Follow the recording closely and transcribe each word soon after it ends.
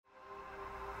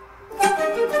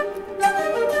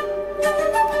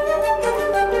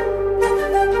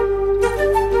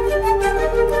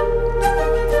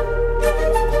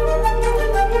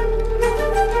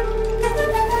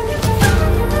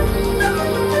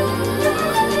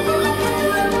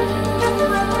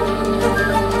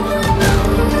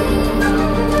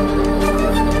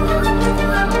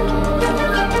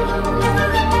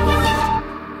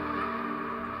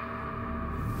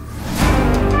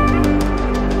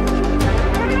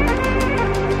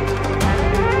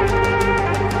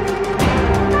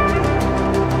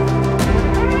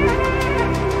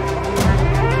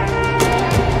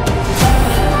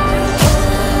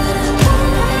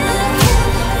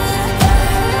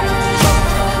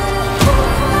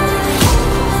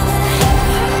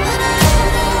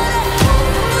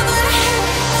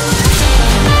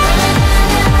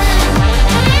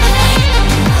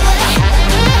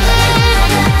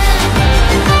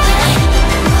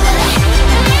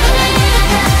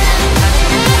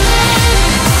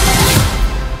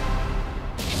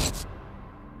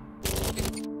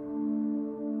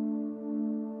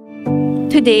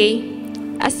Today,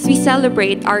 as we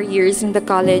celebrate our years in the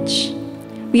college,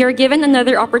 we are given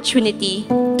another opportunity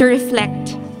to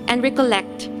reflect and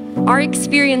recollect our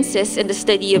experiences in the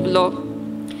study of law,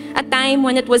 a time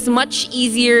when it was much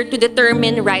easier to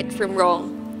determine right from wrong.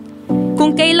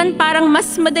 Kung kailan parang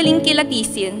mas madaling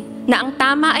kilatisin na ang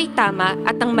tama ay tama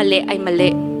at ang mali ay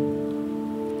mali.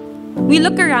 We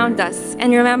look around us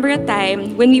and remember a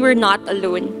time when we were not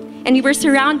alone and we were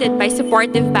surrounded by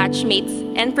supportive batchmates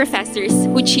and professors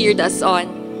who cheered us on.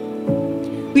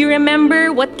 We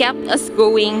remember what kept us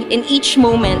going in each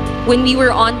moment when we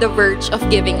were on the verge of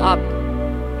giving up.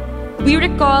 We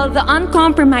recall the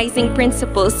uncompromising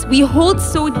principles we hold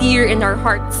so dear in our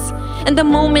hearts and the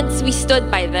moments we stood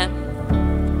by them.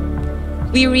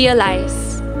 We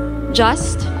realize,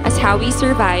 just as how we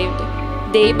survived,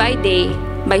 day by day,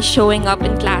 by showing up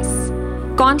in class,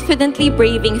 confidently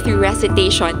braving through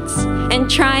recitations, and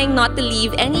trying not to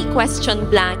leave any question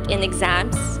blank in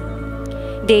exams,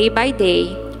 day by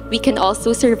day, we can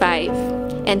also survive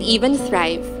and even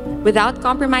thrive without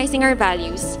compromising our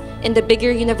values in the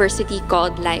bigger university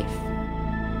called life.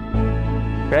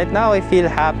 Right now, I feel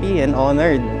happy and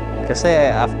honored kasi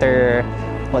after,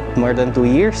 more than 2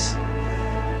 years,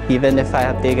 even if I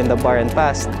have taken the bar and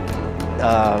passed,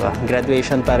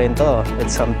 graduation pa rin to.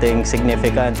 It's something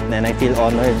significant and I feel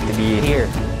honored to be here.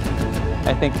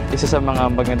 I think isa sa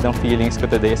mga magandang feelings ko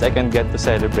today is I can get to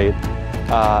celebrate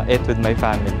it with my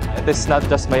family. It is not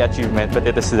just my achievement, but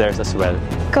it is theirs as well.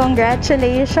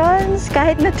 Congratulations!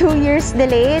 Kahit na 2 years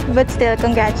delayed, but still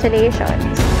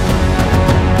congratulations!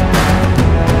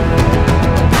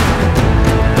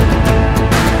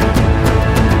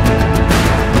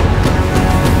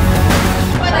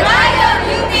 Padayon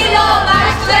UP Law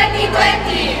March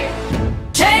 2020!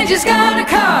 Change is gonna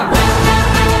come!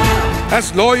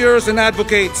 As lawyers and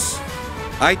advocates,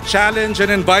 I challenge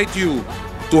and invite you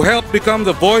to help become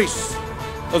the voice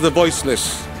of the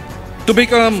voiceless, to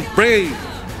become brave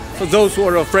for those who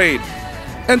are afraid,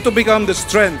 and to become the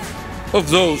strength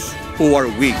of those who are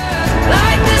weak.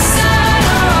 Like the sun,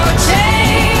 oh,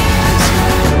 change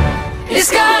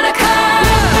is gonna come.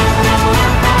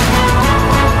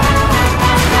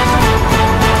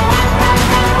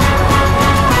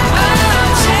 Oh,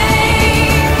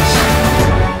 change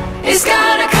is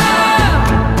gonna come.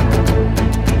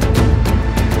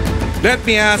 Let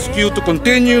me ask you to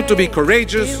continue to be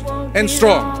courageous and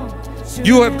strong.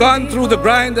 You have gone through the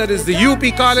grind that is the UP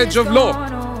College of Law.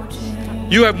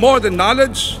 You have more than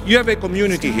knowledge, you have a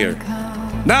community here.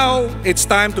 Now, it's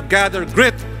time to gather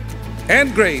grit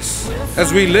and grace as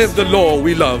we live the law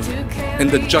we love and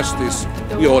the justice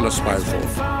we all aspire for.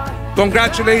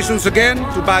 Congratulations again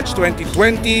to Batch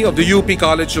 2020 of the UP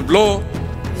College of Law.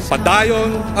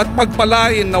 Padayon at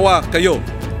pagpalain nawa kayo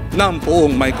ng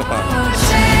buong may kapal.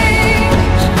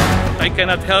 I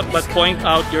cannot help but point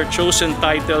out your chosen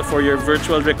title for your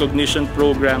virtual recognition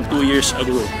program 2 years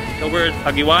ago. The word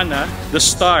Agiwa'na, the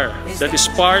star that is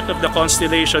part of the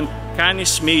constellation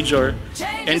Canis Major,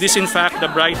 and is in fact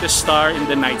the brightest star in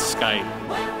the night sky.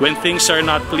 When things are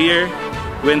not clear,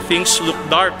 when things look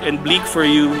dark and bleak for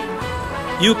you,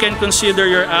 you can consider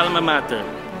your alma mater,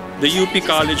 the UP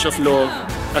College of Law,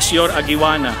 as your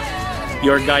Agiwa'na,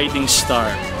 your guiding star.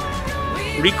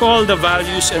 Recall the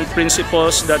values and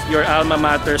principles that your alma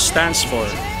mater stands for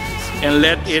and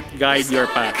let it guide your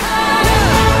path.